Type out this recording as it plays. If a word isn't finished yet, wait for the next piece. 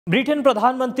Britain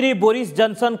प्रधानमंत्री Boris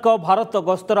Johnson को भारत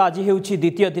गस्तर आज होउछि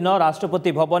द्वितीय दिन।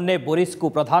 राष्ट्रपति भवन ने बोरिस को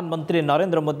प्रधानमंत्री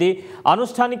नरेंद्र मोदी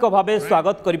आनुष्ठानिक भाव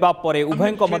स्वागत करबा परे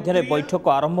उभयଙ୍କ मध्य बैठक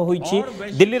आरंभ होइछि।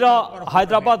 दिल्लीर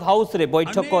हैदराबाद हाउस रे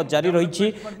बैठक जारी रहिछि।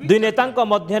 दुई नेतांक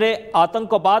मध्य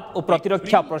आतंकवाद और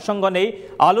प्रतिरक्षा प्रसंग नै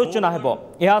आलोचना हेबो।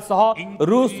 एहा सह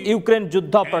रूस यूक्रेन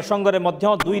युद्ध प्रसंग रे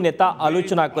मध्य दुई नेता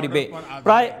आलोचना करिवे।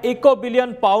 प्राय 1 बिलियन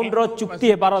पाउंड रो चुक्ति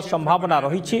हेबार संभावना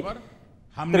रहिछि।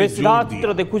 तेरे सीधा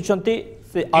चित्र देखुछंती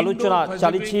से आलोचना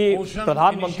चली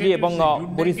प्रधानमंत्री एवं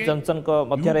बोरिस जॉनसन को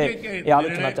मध्य रे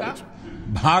आलोचना चली।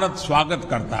 भारत स्वागत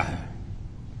करता है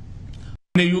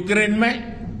यूक्रेन में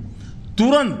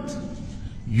तुरंत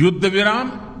युद्ध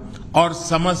विराम और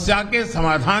समस्या के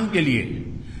समाधान के लिए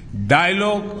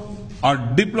डायलॉग और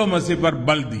डिप्लोमेसी पर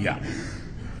बल दिया।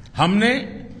 हमने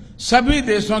सभी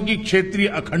देशों की क्षेत्रीय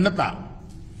अखंडता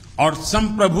और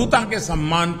संप्रभुता के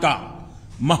सम्मान का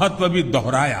महत्व भी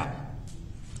दोहराया।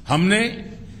 हमने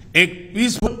एक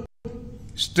पीसफुल,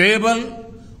 स्टेबल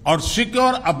और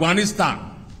सिक्योर अफगानिस्तान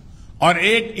और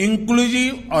एक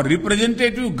इंक्लूसिव और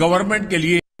रिप्रेजेंटेटिव गवर्नमेंट के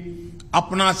लिए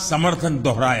अपना समर्थन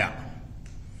दोहराया।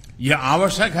 यह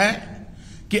आवश्यक है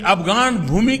कि अफगान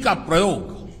भूमि का प्रयोग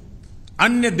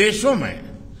अन्य देशों में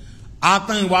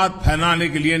आतंकवाद फैलाने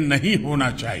के लिए नहीं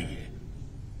होना चाहिए।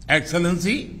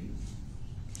 एक्सेलेंसी,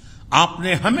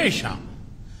 आपने हमेशा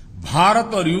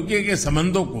भारत और यूके के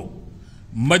संबंधों को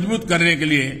मजबूत करने के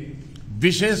लिए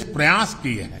विशेष प्रयास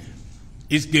किए हैं।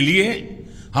 इसके लिए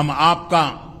हम आपका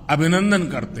अभिनंदन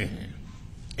करते हैं।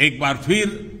 एक बार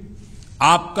फिर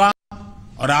आपका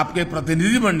और आपके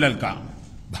प्रतिनिधिमंडल का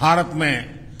भारत में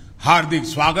हार्दिक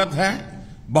स्वागत है।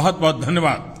 बहुत बहुत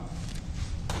धन्यवाद।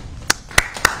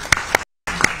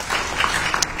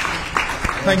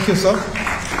 Thank you, sir.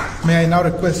 May I now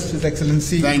request His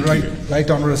Excellency Right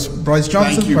Honourable Boris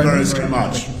Johnson. Thank you very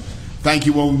much. Thank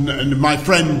you all. My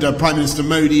friend Prime Minister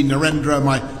Modi, Narendra,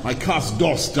 my khas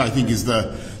dost, I think is the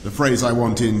phrase I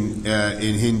want in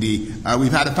Hindi.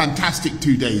 We've had a fantastic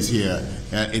 2 days here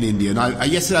in India.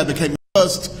 And yesterday I became the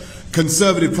first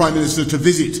Conservative Prime Minister to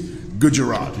visit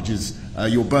Gujarat, which is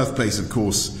your birthplace, of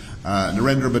course,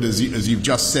 Narendra, but as you've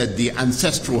just said, the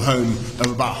ancestral home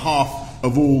of about half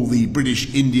of all the British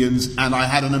Indians, and I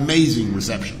had an amazing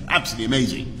reception, absolutely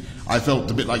amazing. I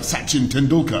felt a bit like Sachin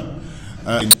Tendulkar,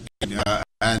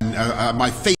 and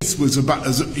my face was about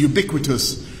as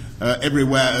ubiquitous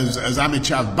everywhere as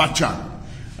Amitabh Bachchan.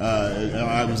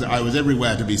 I was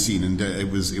everywhere to be seen, and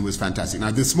it was fantastic. Now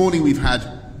this morning we've had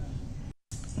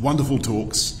wonderful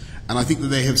talks, and I think that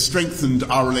they have strengthened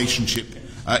our relationship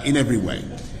in every way.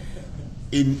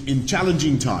 In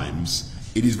challenging times,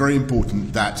 it is very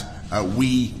important that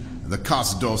we, the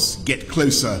Kasdos, get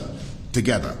closer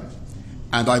together.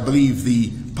 And I believe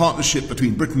the partnership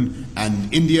between Britain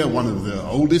and India, one of the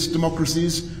oldest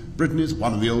democracies, Britain is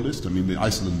one of the oldest, I mean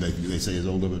Iceland they say is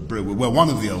older, but we're one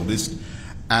of the oldest,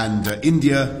 and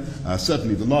India,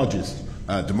 certainly the largest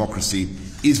democracy,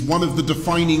 is one of the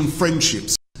defining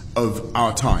friendships of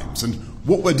our times. And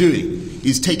what we're doing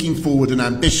is taking forward an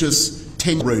ambitious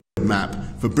 10-year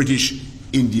roadmap for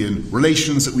British-Indian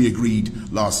relations that we agreed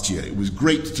last year. It was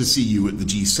great to see you at the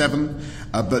G7,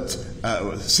 but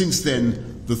since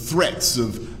then the threats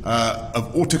of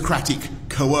autocratic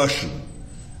coercion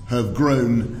have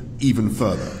grown even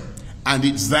further. And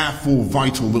it's therefore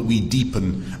vital that we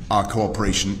deepen our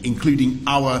cooperation, including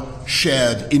our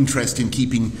shared interest in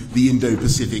keeping the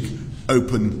Indo-Pacific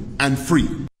open and free.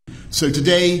 So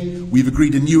today we've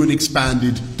agreed a new and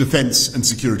expanded defence and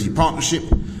security partnership,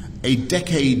 a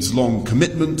decades-long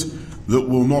commitment that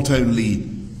will not only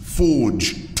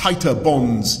forge tighter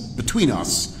bonds between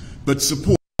us, but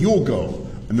support your goal,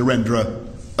 Narendra,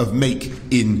 of Make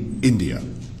in India.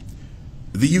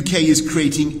 The UK is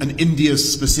creating an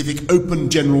India-specific open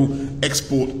general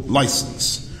export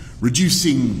licence,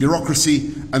 reducing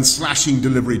bureaucracy and slashing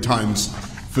delivery times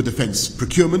for defence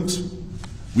procurement.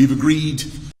 We've agreed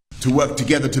to work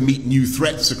together to meet new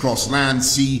threats across land,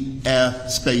 sea, air,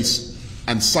 space,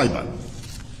 and cyber,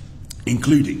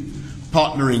 including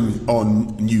partnering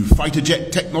on new fighter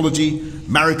jet technology,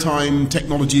 maritime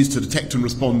technologies to detect and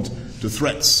respond to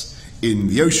threats in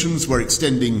the oceans. We're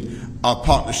extending our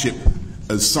partnership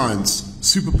as science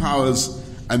superpowers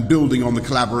and building on the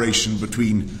collaboration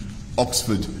between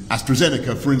Oxford,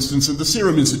 AstraZeneca, for instance, and the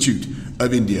Serum Institute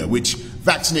of India, which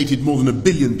vaccinated more than 1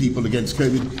 billion people against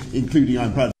COVID, including,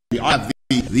 I'm proud to say, I have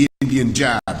the Indian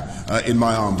jab in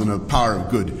my arms, and a power of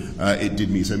good it did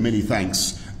me. So many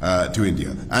thanks to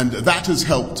India. And that has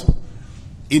helped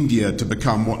India to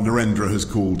become what Narendra has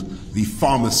called the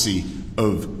pharmacy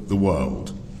of the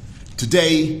world.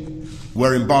 Today,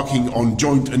 we're embarking on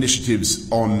joint initiatives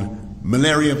on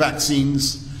malaria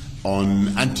vaccines, on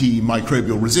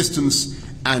antimicrobial resistance,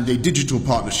 and a digital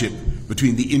partnership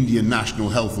between the Indian National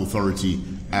Health Authority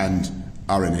and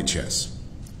our NHS.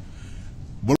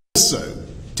 We're also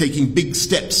taking big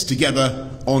steps together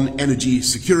on energy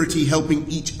security, helping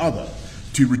each other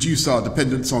to reduce our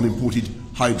dependence on imported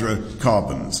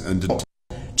hydrocarbons and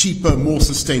cheaper, more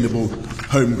sustainable,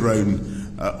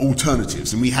 homegrown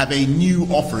alternatives. And we have a new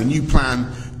offer, a new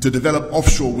plan to develop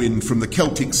offshore wind from the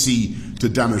Celtic Sea to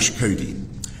Danishkodi.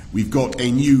 We've got a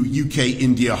new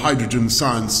UK-India hydrogen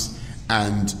science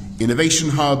and innovation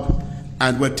hub,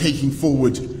 and we're taking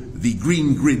forward the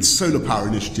Green Grid solar power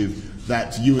initiative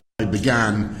that you and I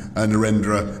began,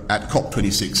 Narendra, at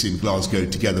COP26 in Glasgow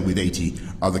together with 80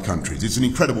 other countries. It's an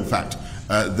incredible fact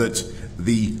that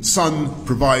the sun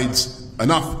provides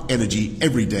enough energy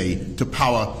every day to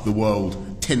power the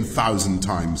world 10,000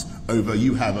 times over.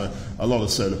 You have a lot of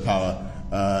solar power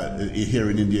here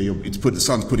in India. The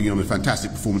sun's putting on a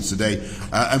fantastic performance today,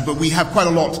 but we have quite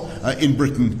a lot in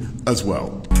Britain as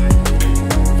well.